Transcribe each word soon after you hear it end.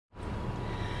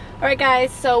Alright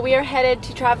guys, so we are headed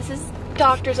to Travis's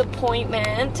doctor's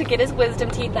appointment to get his wisdom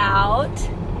teeth out.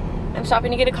 I'm stopping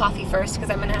to get a coffee first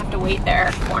because I'm gonna have to wait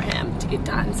there for him to get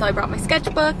done. So I brought my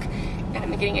sketchbook and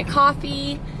I'm getting a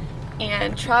coffee,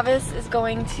 and Travis is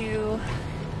going to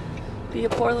be a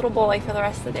poor little boy for the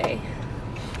rest of the day.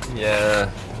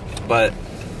 Yeah, but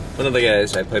one of the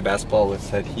guys I played basketball with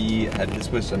said he had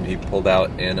his wisdom teeth pulled out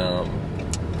and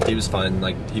he was fine.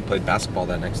 Like, he played basketball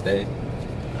that next day.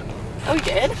 Oh, he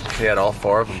did? He had all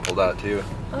 4 of them pulled out too.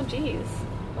 Oh, geez.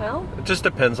 Well, it just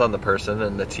depends on the person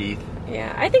and the teeth.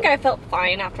 Yeah, I think I felt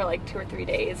fine after like 2 or 3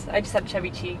 days. I just had chubby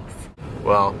cheeks.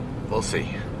 Well, we'll see.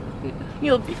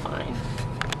 You'll be fine.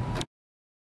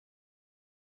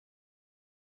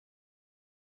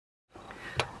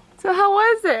 So how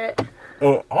was it?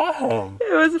 Oh, awesome.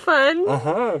 It was fun?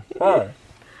 Fun.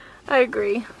 I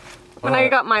agree. When I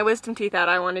got my wisdom teeth out,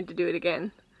 I wanted to do it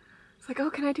again. It's like,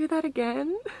 oh, can I do that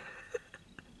again?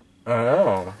 I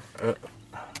know.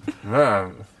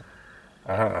 Man,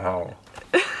 I don't know.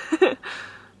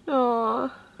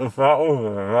 Aww. If that was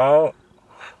about...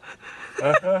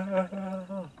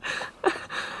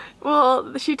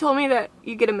 Well, she told me that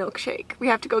you get a milkshake. We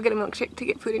have to go get a milkshake to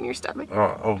get food in your stomach.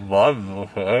 I love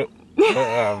milkshake. I'm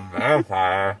a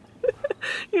vampire.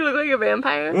 You look like a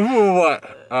vampire? What?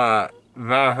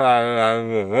 Vampire.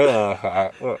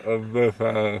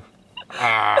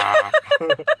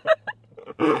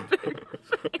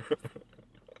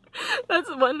 That's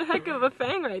one heck of a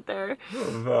fang right there.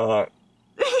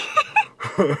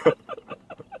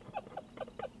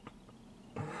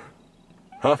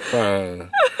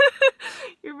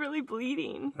 You're really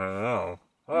bleeding. I know.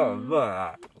 Oh,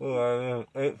 look. I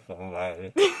ate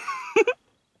somebody.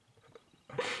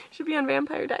 Should be on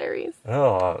Vampire Diaries.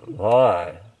 Oh,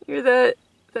 why? You're the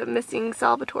missing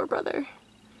Salvatore brother.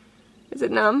 Is it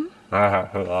numb? I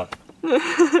have to look.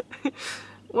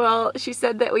 Well, she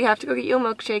said that we have to go get you a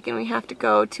milkshake and we have to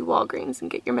go to Walgreens and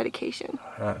get your medication.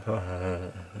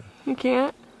 You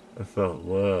can't? It's so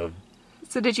weird.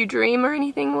 So did you dream or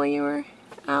anything while you were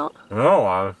out? No,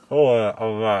 I'm full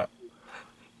of that.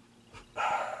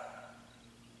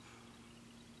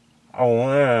 I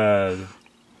wanted.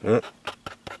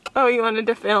 Oh, you wanted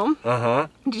to film? Uh-huh.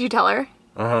 Did you tell her?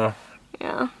 Uh-huh.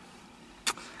 Yeah.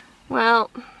 Well,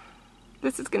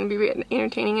 this is going to be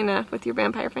entertaining enough with your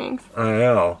vampire fangs. I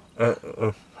know.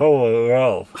 It's totally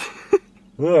real.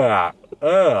 Yeah.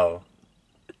 Oh.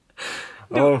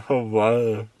 Oh, so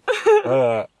funny.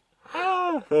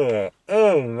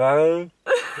 Oh, man.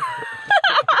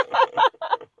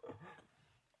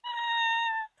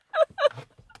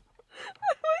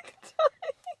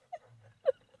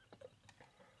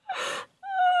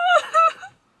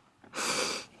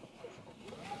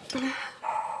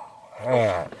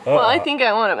 Well, I think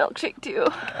I want a milkshake too.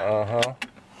 Uh-huh.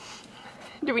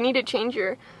 Do we need to change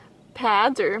your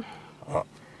pads or?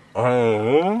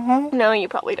 Uh-huh. No, you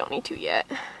probably don't need to yet.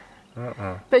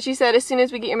 Uh-uh. But she said as soon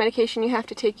as we get your medication, you have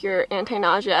to take your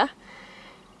anti-nausea.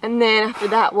 And then after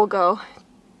that, we'll go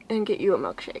and get you a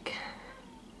milkshake.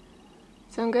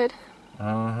 Sound good?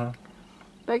 Uh-huh.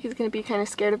 Becky's gonna be kind of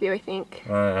scared of you, I think.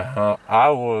 Uh-huh. I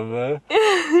would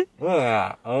be.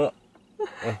 Yeah.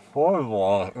 It's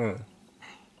horrible.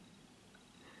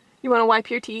 You want to wipe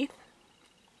your teeth?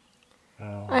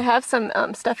 No. I have some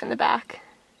stuff in the back.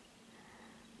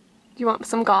 Do you want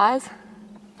some gauze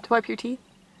to wipe your teeth?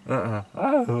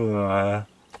 Uh-uh.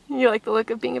 You like the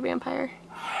look of being a vampire?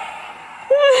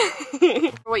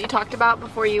 What you talked about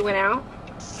before you went out?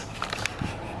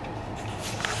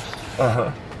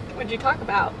 Uh-huh. What'd you talk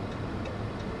about?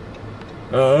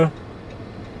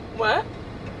 What?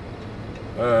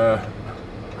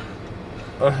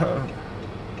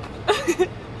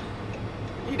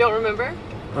 You don't remember?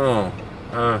 Oh,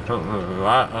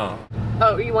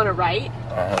 Oh, you want to write?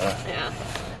 Yeah.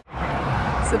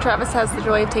 So Travis has the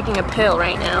joy of taking a pill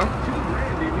right now.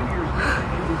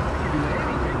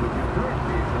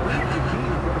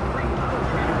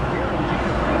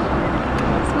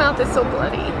 His mouth is so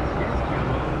bloody.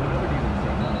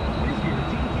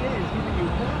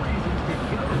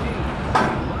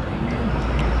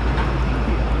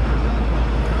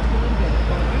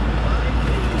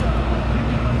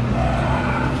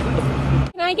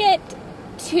 Can I get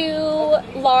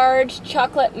 2 large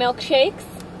chocolate milkshakes?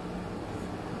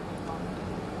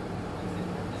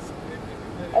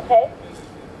 Okay.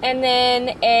 And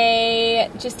then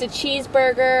just a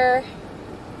cheeseburger,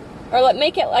 or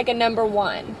make it like a number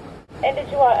 1. And did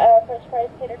you want French fries,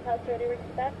 tater tots, or any rings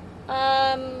of that?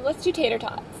 Let's do tater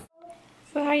tots.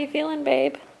 So how are you feeling,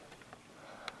 babe?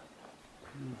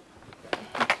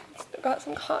 Still got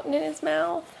some cotton in his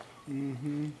mouth.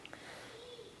 Mm-hmm.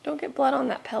 Don't get blood on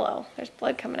that pillow. There's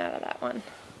blood coming out of that one.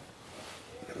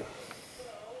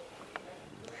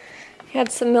 He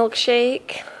had some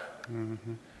milkshake.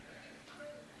 And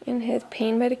his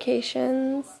pain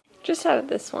medications. Just out of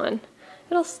this one.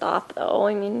 It'll stop though.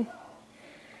 I mean,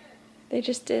 they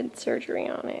just did surgery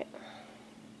on it.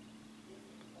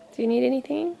 Do you need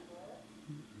anything?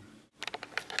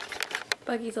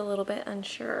 Buggy's a little bit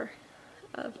unsure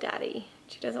of Daddy.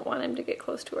 She doesn't want him to get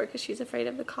close to her because she's afraid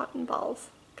of the cotton balls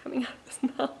coming out of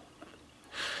his mouth.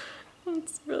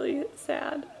 It's really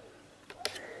sad.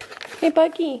 Hey,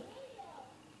 Buggy.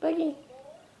 Buggy.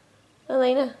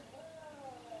 Alaina.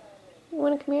 You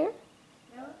want to come here?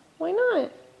 No. Why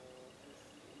not?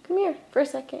 Come here for a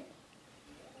second.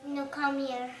 No, come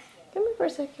here. Come here for a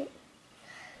second.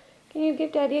 Can you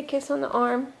give Daddy a kiss on the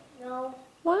arm? No.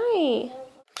 Why?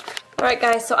 Alright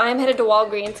guys, so I'm headed to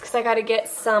Walgreens because I got to get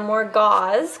some more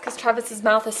gauze because Travis's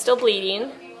mouth is still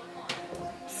bleeding.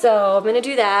 So I'm going to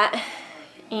do that.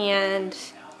 And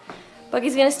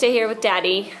Buggy's going to stay here with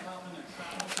Daddy.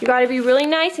 You got to be really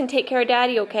nice and take care of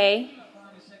Daddy, okay?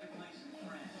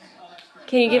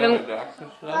 Can you give him...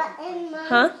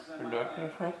 Huh?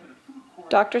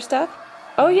 Doctor stuff?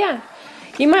 Oh yeah.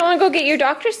 You might want to go get your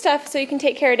doctor stuff so you can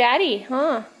take care of Daddy,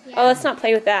 huh? Yeah. Oh, let's not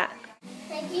play with that.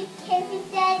 Can you care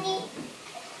of Daddy?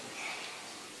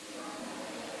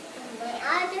 My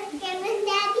other care of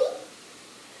Daddy?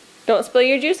 Don't spill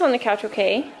your juice on the couch,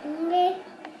 okay? Okay.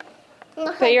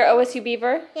 Put your OSU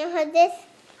beaver. You hold this,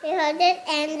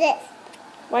 and this.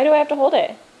 Why do I have to hold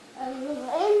it?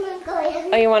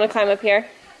 Oh, you want to climb up here?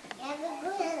 Yeah.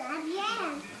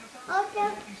 Also,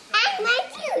 and my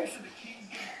juice.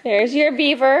 There's your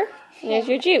beaver. And there's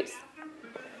your juice.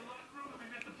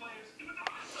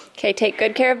 Okay, take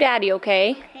good care of Daddy,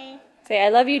 okay? Okay. Say, I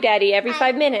love you, Daddy, every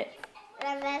 5 minutes.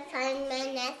 Every 5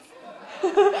 minutes.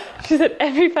 She said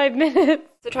every 5 minutes.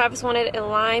 So Travis wanted a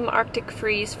lime Arctic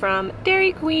freeze from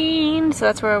Dairy Queen. So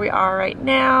that's where we are right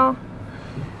now.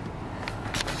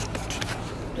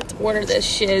 Let's order this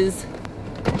shiz.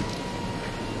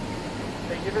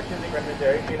 Thank you for choosing Breakfast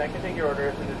Dairy Queen. I can take your order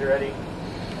as soon as you're ready.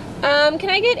 Can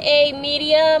I get a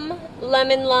medium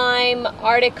lemon lime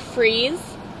Arctic freeze?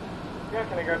 Yeah,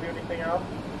 can I grab you anything else?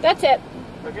 That's it.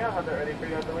 Okay, I'll have that ready for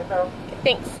you out the window. Okay,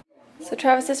 thanks. So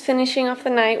Travis is finishing off the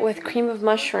night with cream of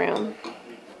mushroom,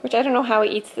 which I don't know how he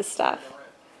eats this stuff.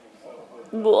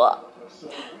 Blah.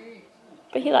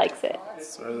 But he likes it.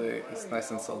 It's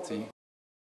nice and salty.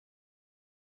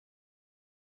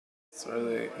 It's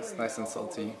nice and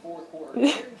salty.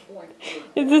 It's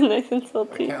nice and I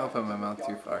salty. can't open my mouth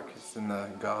too far because then the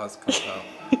gauze comes out.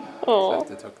 So I Oh, have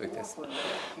to talk like this.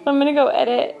 I'm gonna go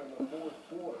edit.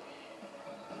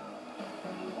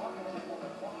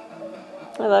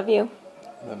 I love you.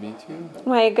 Love you too.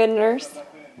 Am I a good nurse?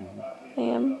 I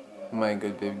am. Am I a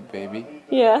good baby?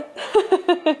 Yeah.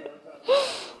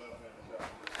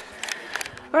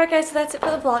 Alright guys, so that's it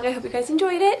for the vlog. I hope you guys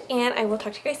enjoyed it, and I will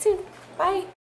talk to you guys soon. Bye.